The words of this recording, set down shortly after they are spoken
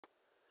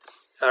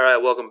All right,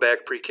 welcome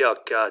back,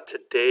 Pre-Calc.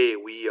 Today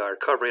we are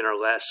covering our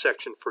last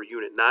section for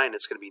Unit 9.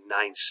 It's going to be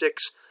 9.6,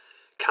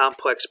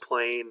 complex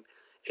plane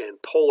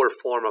and polar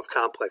form of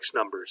complex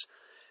numbers.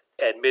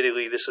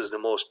 Admittedly, this is the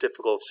most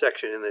difficult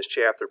section in this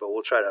chapter, but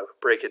we'll try to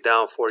break it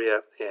down for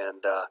you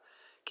and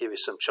give you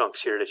some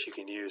chunks here that you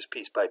can use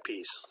piece by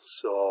piece.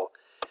 So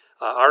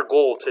our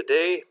goal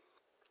today,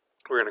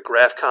 we're going to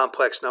graph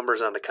complex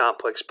numbers on the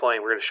complex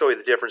plane. We're going to show you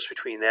the difference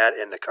between that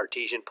and the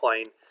Cartesian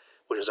plane,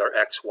 which is our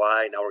x,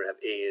 y. Now we're going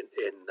to have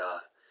a and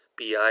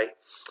bi.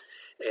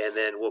 And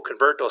then we'll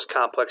convert those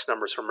complex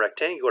numbers from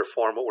rectangular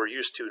form, what we're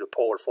used to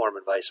polar form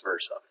and vice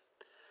versa.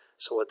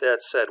 So with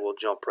that said, we'll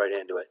jump right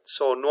into it.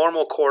 So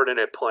normal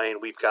coordinate plane,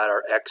 we've got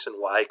our x and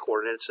y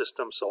coordinate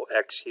system. So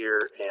x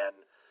here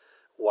and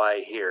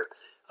y here.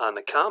 On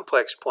the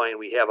complex plane,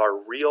 we have our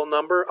real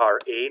number, our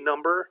a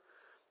number,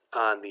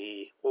 on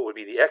the what would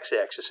be the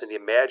x-axis, and the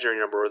imaginary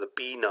number or the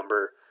b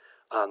number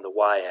on the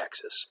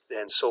y-axis.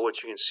 And so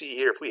what you can see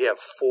here, if we have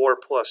 4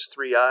 plus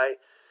 3i,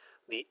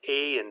 the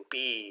a and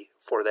b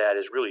for that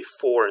is really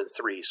 4 and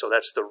 3. So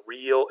that's the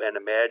real and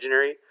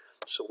imaginary.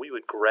 So we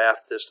would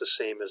graph this the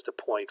same as the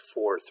point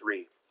 4,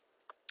 3.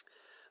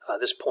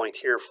 This point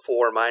here,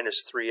 4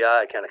 minus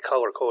 3i, I kind of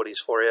color code these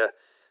for you.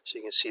 So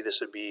you can see this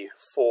would be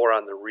 4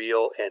 on the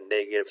real and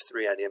negative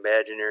 3 on the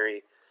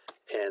imaginary.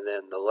 And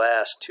then the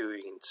last two,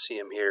 you can see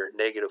them here,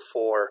 negative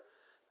 4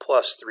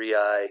 plus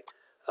 3i.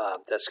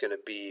 That's going to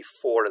be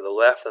 4 to the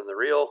left on the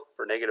real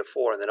for negative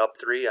 4, and then up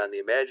 3 on the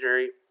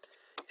imaginary.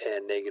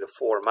 And negative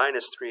 4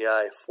 minus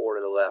 3i, 4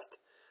 to the left,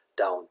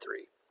 down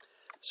 3.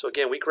 So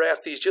again, we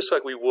graph these just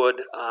like we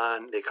would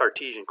on the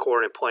Cartesian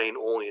coordinate plane,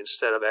 only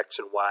instead of x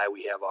and y,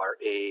 we have our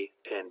a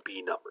and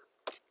b number.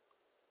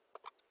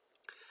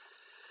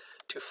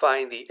 To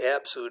find the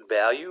absolute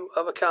value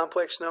of a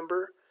complex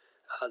number,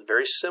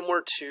 very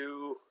similar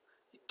to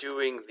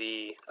doing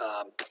the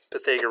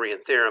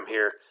Pythagorean theorem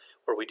here,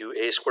 where we do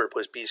a squared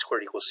plus b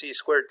squared equals c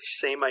squared.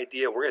 Same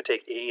idea. We're going to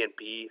take a and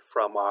b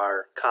from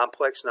our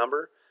complex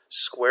number,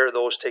 square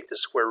those, take the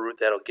square root.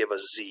 That'll give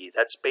us z.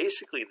 That's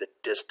basically the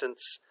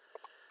distance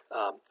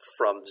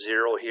from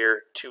 0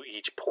 here to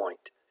each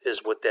point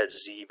is what that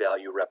z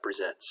value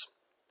represents.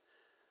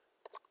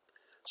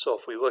 So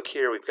if we look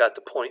here, we've got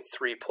the point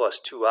 3 plus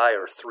 2i,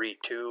 or 3,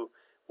 2,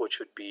 which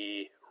would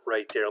be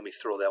right there. Let me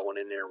throw that one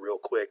in there real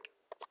quick.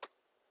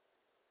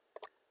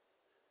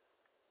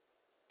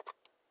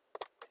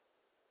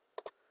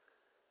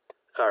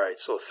 All right,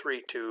 so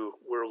 3, 2,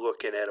 we're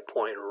looking at a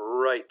point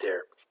right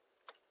there.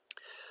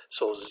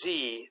 So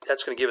z,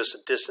 that's going to give us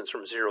a distance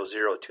from 0,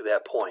 0 to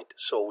that point.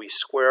 So we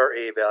square our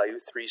a value,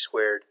 3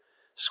 squared,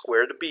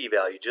 square the b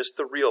value, just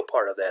the real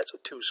part of that, so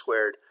 2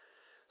 squared.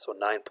 So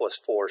 9 plus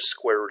 4,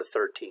 square root of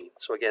 13.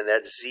 So again,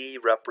 that z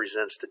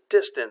represents the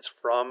distance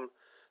from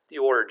the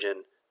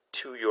origin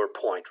to your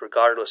point,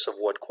 regardless of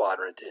what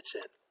quadrant it's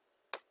in.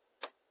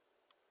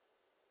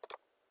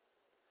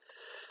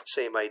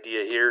 Same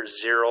idea here,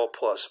 0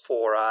 plus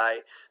 4i.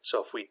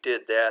 So if we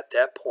did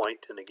that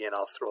point, and again,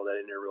 I'll throw that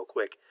in there real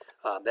quick,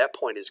 that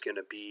point is going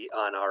to be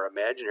on our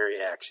imaginary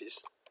axis.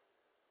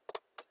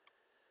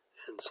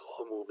 And so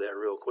I'll move that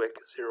real quick.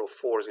 0,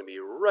 4 is going to be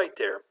right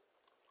there.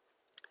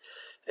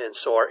 And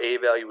so our a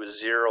value is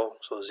 0.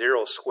 So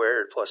 0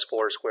 squared plus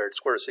 4 squared,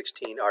 square root of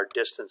 16. Our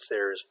distance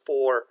there is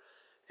 4,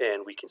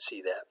 and we can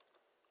see that.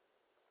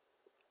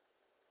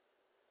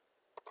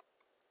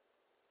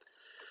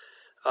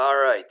 All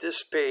right,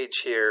 this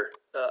page here,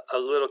 a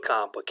little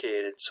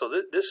complicated. So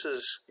this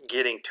is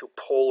getting to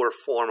polar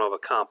form of a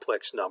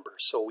complex number.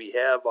 So we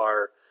have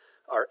our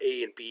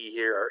a and b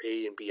here, our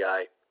a and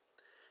bi,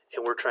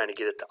 and we're trying to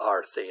get it to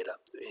r theta.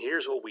 And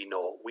here's what we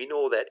know. We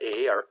know that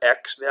a, our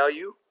x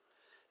value,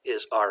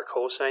 is r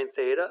cosine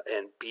theta,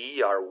 and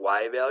b, our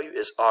y value,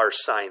 is r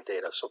sine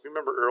theta. So if you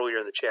remember earlier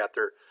in the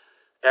chapter,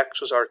 x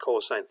was r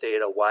cosine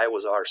theta, y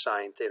was r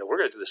sine theta. We're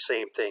going to do the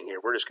same thing here.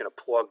 We're just going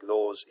to plug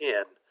those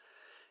in.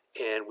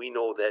 And we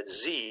know that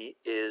z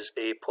is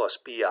a plus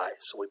bi.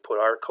 So we put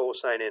our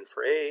cosine in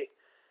for a,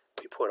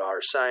 we put our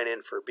sine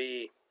in for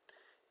b,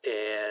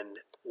 and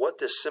what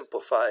this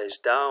simplifies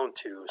down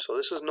to, so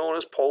this is known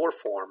as polar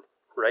form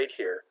right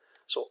here.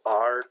 So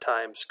r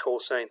times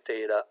cosine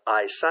theta,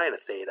 I sine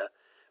of theta.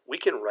 We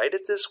can write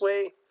it this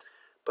way,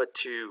 but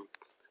to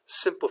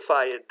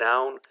simplify it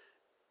down,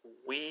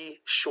 we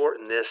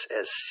shorten this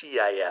as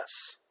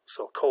CIS.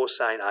 So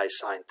cosine I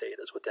sine theta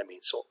is what that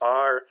means. So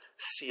r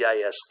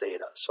CIS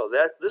theta. So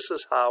this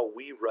is how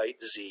we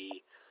write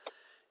z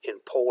in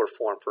polar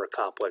form for a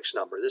complex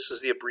number. This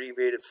is the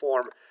abbreviated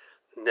form,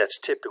 and that's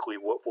typically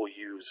what we'll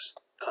use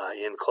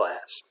in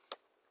class.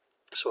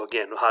 So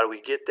again, how do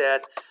we get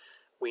that?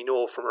 We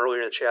know from earlier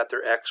in the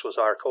chapter x was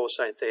r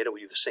cosine theta.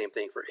 We do the same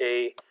thing for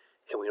a,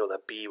 and we know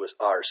that b was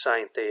r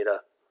sine theta,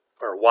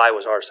 or y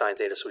was r sine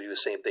theta, so we do the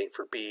same thing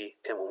for b.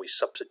 And when we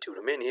substitute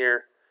them in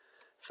here,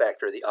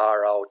 factor the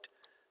r out,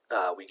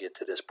 we get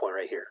to this point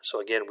right here. So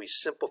again, we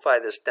simplify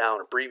this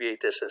down, abbreviate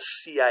this as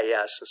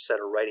CIS instead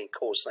of writing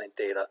cosine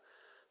theta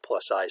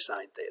plus I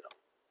sine theta.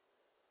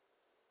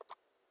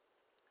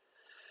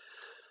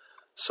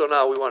 So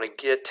now we want to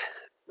get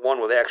one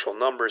with actual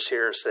numbers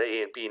here. Instead of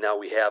a and b, now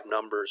we have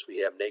numbers. We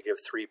have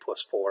 -3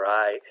 plus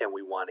 4i, and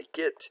we want to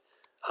get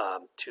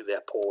to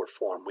that polar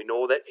form. We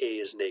know that a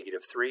is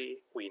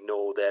 -3. We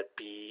know that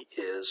b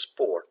is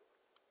 4.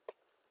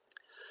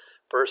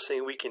 First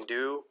thing we can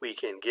do, we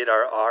can get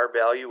our r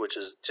value, which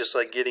is just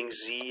like getting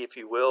z, if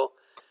you will.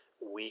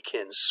 We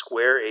can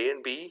square a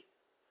and b,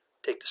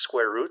 take the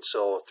square root.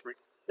 So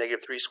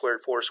 -3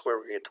 squared, 4 squared,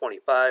 we're going to get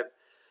 25.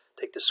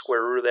 Take the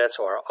square root of that,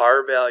 so our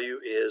r value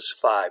is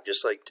 5,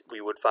 just like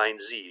we would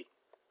find z.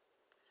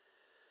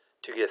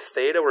 To get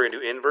theta, we're going to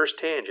do inverse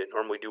tangent.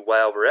 Normally we do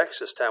y over x.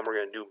 This time we're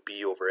going to do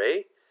b over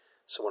a.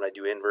 So when I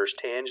do inverse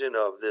tangent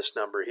of this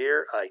number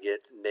here, I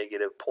get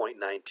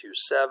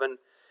 -0.927.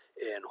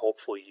 And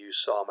hopefully you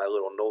saw my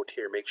little note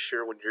here. Make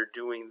sure when you're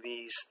doing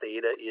these,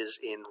 theta is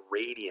in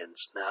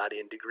radians, not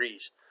in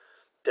degrees.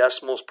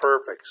 Decimal's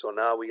perfect. So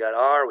now we got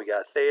r, we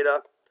got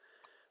theta.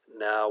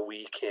 Now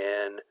we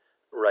can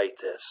write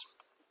this.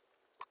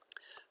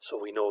 So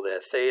we know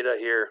that theta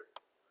here,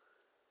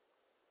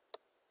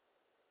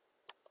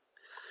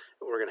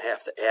 we're going to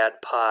have to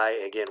add pi.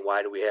 Again,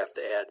 why do we have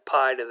to add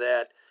pi to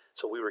that?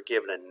 So we were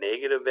given a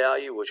negative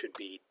value, which would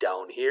be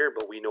down here,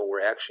 but we know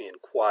we're actually in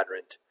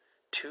quadrant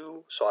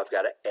 2, so I've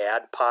got to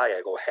add pi.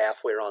 I go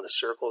halfway around the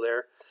circle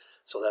there.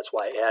 So that's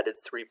why I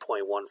added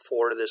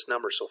 3.14 to this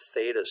number. So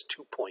theta is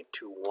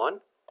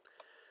 2.21.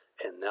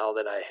 And now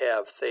that I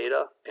have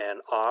theta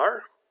and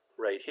r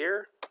right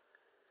here,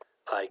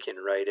 I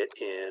can write it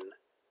in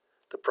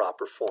the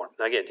proper form.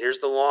 Now again, here's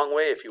the long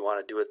way if you want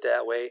to do it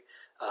that way.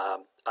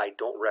 I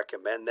don't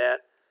recommend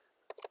that.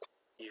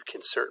 You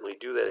can certainly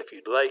do that if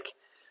you'd like.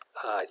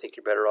 I think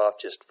you're better off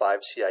just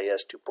 5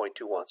 CIS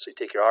 2.21. So you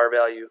take your r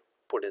value,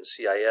 put in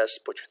CIS,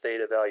 put your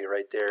theta value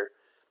right there,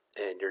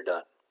 and you're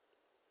done.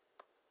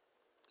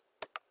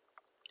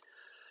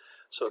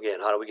 So again,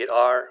 how do we get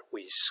r?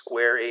 We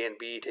square a and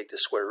b, take the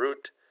square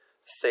root.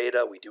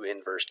 Theta, we do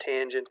inverse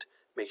tangent.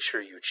 Make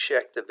sure you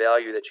check the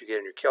value that you get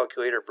in your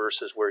calculator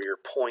versus where your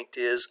point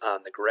is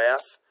on the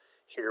graph.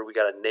 Here we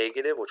got a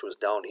negative, which was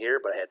down here,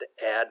 but I had to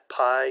add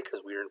pi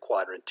because we were in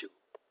quadrant 2.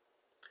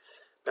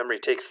 Remember, you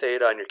take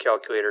theta on your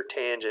calculator,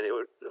 tangent,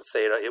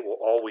 theta, it will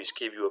always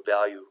give you a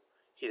value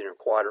either in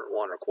quadrant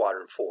 1 or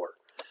quadrant 4.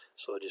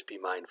 So just be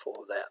mindful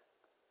of that.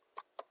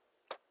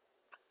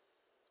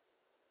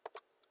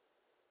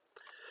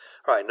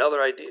 All right,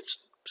 another idea,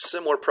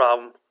 similar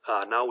problem.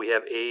 Now we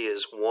have a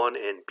is 1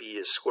 and b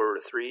is square root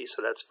of 3,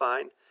 so that's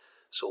fine.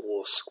 So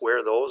we'll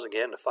square those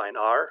again to find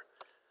r.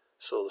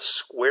 So the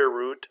square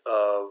root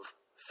of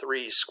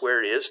 3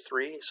 squared is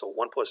 3, so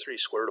 1 plus 3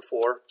 square root of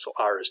 4, so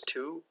r is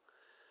 2.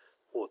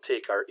 We'll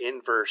take our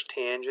inverse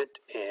tangent,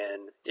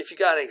 and if you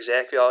got an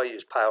exact value,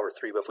 use pi over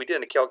 3. But if we did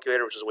in a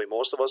calculator, which is the way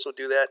most of us would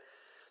do that,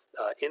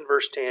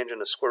 inverse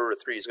tangent of square root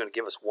of 3 is going to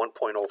give us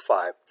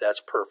 1.05.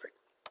 That's perfect.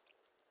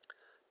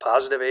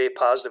 Positive a,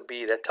 positive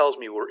b, that tells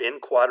me we're in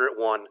quadrant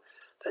 1.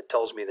 That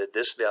tells me that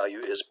this value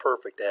is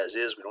perfect as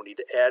is. We don't need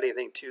to add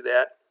anything to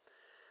that.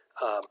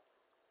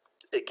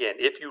 Again,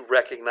 if you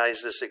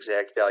recognize this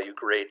exact value,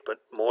 great, but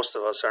most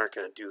of us aren't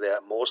going to do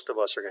that. Most of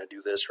us are going to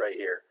do this right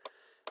here.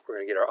 We're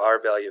going to get our r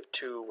value of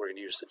 2. We're going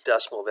to use the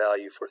decimal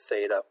value for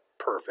theta.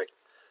 Perfect.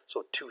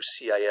 So 2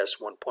 CIS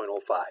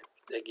 1.05.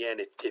 Again,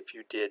 if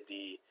you did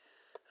the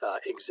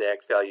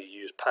exact value,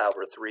 you use pi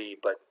over 3,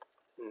 but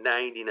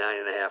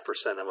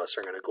 99.5% of us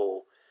are going to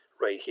go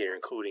right here,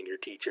 including your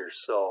teachers.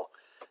 So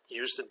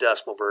use the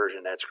decimal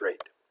version. That's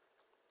great.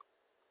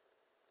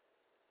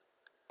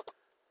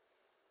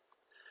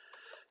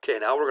 Okay,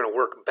 now we're going to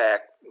work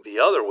back the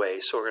other way.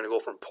 So we're going to go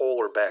from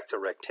polar back to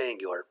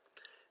rectangular.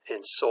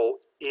 And so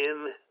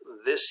in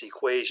this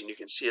equation, you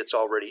can see it's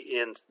already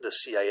in the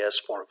CIS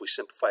form. If we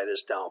simplify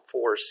this down,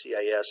 4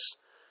 CIS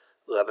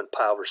 11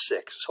 pi over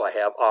 6. So I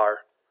have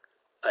r,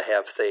 I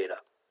have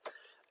theta.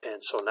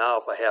 And so now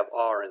if I have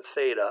r and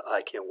theta,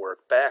 I can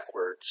work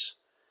backwards.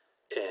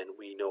 And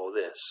we know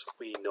this.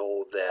 We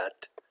know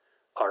that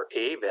our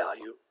a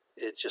value,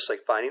 it's just like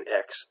finding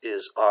x,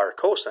 is r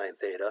cosine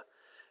theta.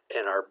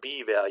 And our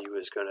b value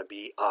is going to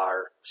be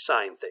r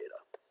sine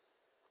theta.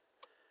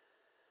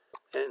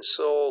 And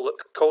so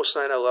look,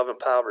 cosine 11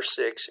 pi over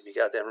 6, if you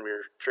got that from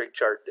your trig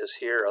chart, is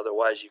here.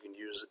 Otherwise, you can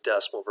use the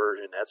decimal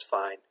version. That's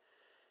fine.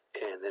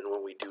 And then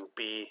when we do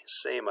b,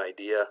 same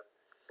idea.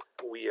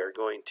 We are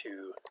going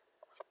to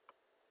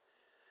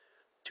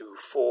do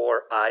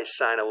 4i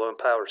sine 11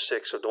 pi over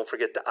 6. So don't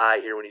forget the I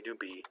here when you do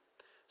b.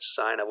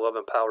 Sine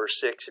 11 pi over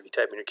 6, if you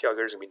type in your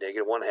calculator, it's going to be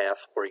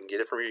 -1/2, or you can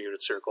get it from your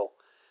unit circle.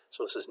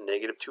 So this is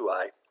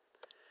 -2i.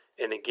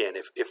 And again,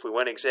 if we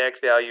went exact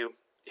value,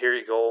 here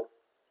you go.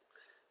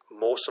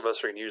 Most of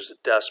us are going to use the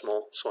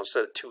decimal. So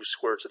instead of 2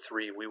 square roots of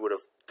 3, we would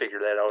have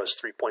figured that out as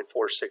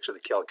 3.46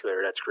 with the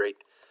calculator. That's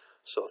great.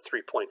 So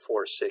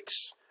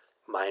 3.46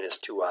 minus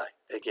 2i.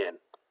 Again,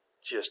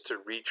 just to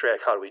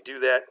retrack, how do we do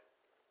that?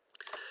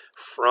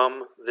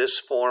 From this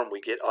form,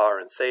 we get r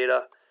and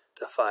theta.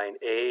 To find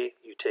a,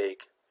 you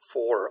take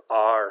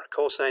 4r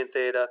cosine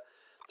theta.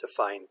 To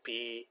find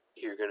b,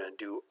 you're going to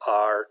do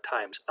r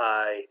times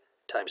I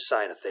times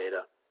sine of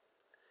theta.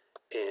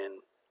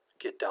 And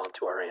get down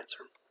to our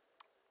answer.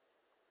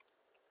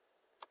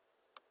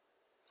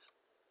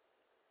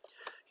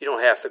 You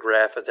don't have to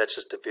graph it. That's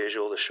just a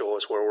visual to show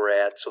us where we're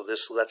at. So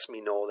this lets me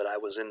know that I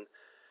was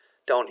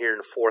down here in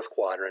the fourth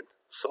quadrant.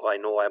 So I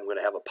know I'm going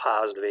to have a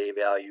positive A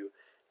value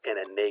and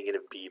a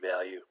negative B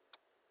value.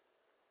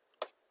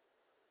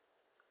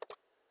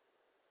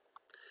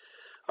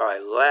 All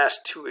right,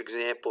 last two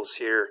examples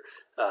here.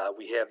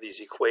 We have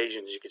these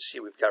equations. You can see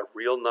we've got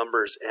real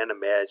numbers and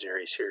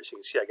imaginaries here. So you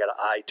can see I got an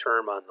I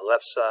term on the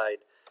left side,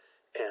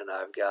 and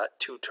I've got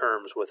two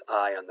terms with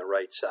I on the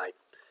right side.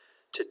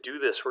 To do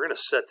this, we're going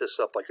to set this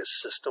up like a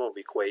system of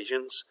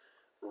equations.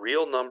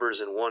 Real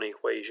numbers in one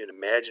equation,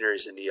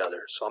 imaginaries in the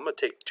other. So I'm going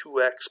to take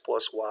 2x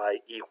plus y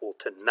equal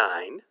to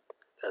 9.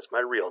 That's my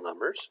real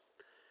numbers.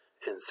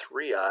 And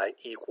 3i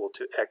equal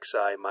to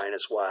xi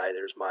minus y.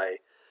 There's my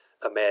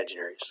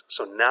imaginaries.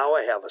 So now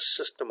I have a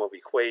system of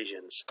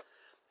equations,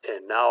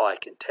 and now I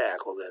can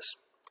tackle this.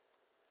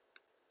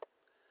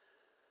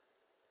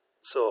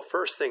 So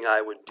first thing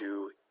I would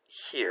do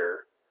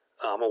here,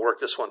 I'm going to work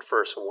this one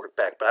first and work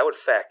back, but I would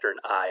factor an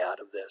I out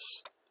of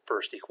this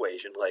first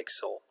equation like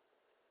so.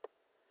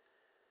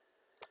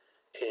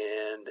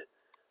 And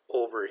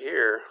over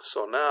here,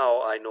 so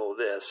now I know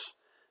this.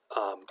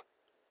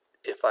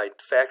 If I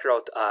factor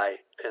out the I,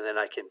 and then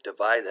I can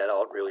divide that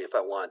out really if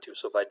I want to.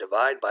 So if I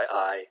divide by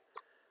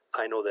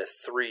I know that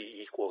 3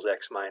 equals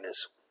x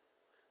minus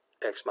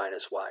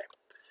y.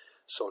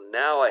 So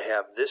now I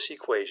have this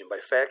equation. By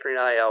factoring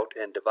I out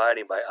and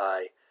dividing by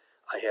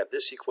I have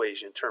this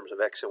equation in terms of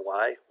x and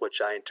y,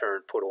 which I in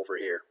turn put over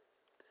here.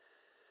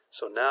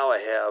 So now I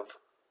have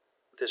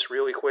this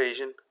real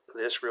equation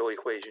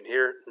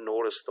here.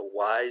 Notice the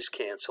y's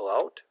cancel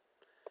out,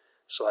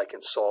 so I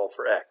can solve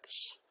for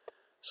x.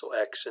 So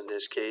x in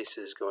this case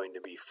is going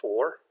to be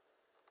 4,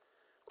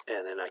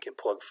 and then I can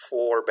plug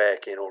 4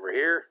 back in over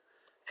here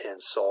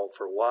and solve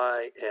for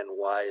y, and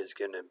y is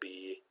going to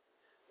be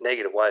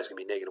negative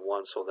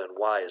 1, so then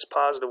y is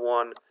positive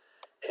 1,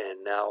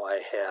 and now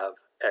I have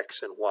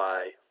x and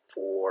y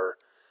for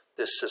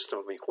this system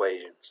of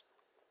equations.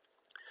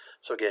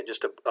 So again,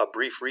 just a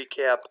brief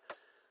recap.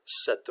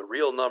 Set the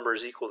real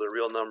numbers equal to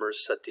real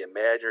numbers, set the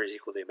imaginaries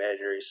equal to the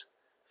imaginaries,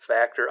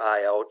 factor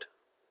I out,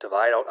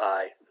 divide out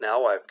I.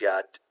 Now I've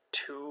got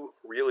two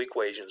real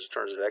equations in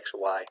terms of x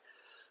and y.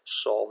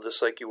 Solve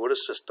this like you would a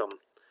system.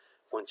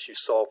 Once you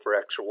solve for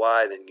x or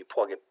y, then you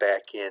plug it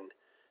back in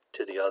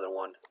to the other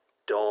one.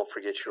 Don't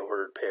forget your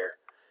ordered pair.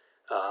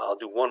 I'll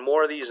do one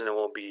more of these and then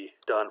we'll be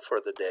done for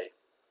the day.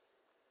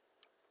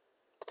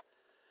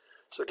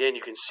 So again,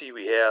 you can see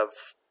we have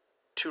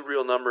two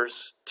real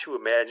numbers, two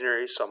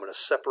imaginaries, so I'm going to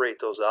separate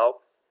those out.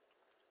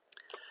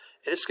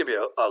 And it's going to be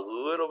a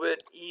little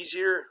bit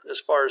easier as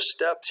far as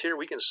steps here.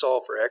 We can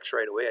solve for x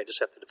right away. I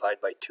just have to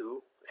divide by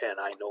 2, and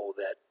I know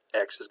that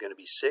x is going to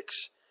be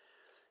 6.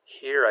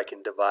 Here I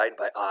can divide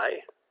by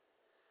I,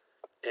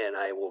 and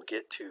I will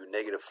get to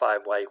negative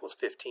 5y equals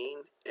 15.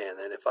 And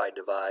then if I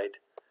divide,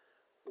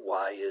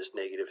 y is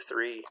negative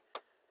 3.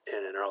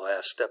 And then our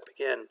last step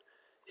again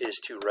is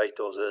to write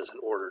those as an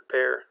ordered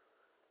pair.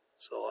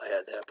 So I'll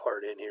add that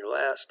part in here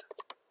last.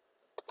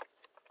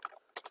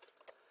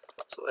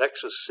 So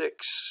x was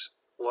 6,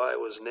 y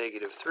was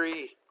negative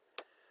 3,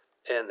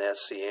 and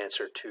that's the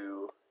answer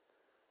to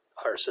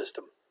our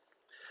system.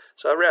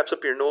 So that wraps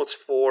up your notes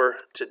for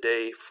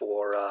today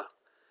for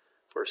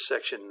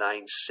section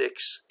 9.6.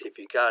 If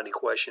you got any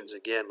questions,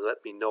 again,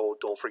 let me know.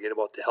 Don't forget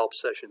about the help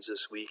sessions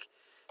this week,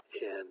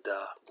 and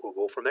we'll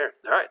go from there.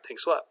 All right,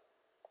 thanks a lot.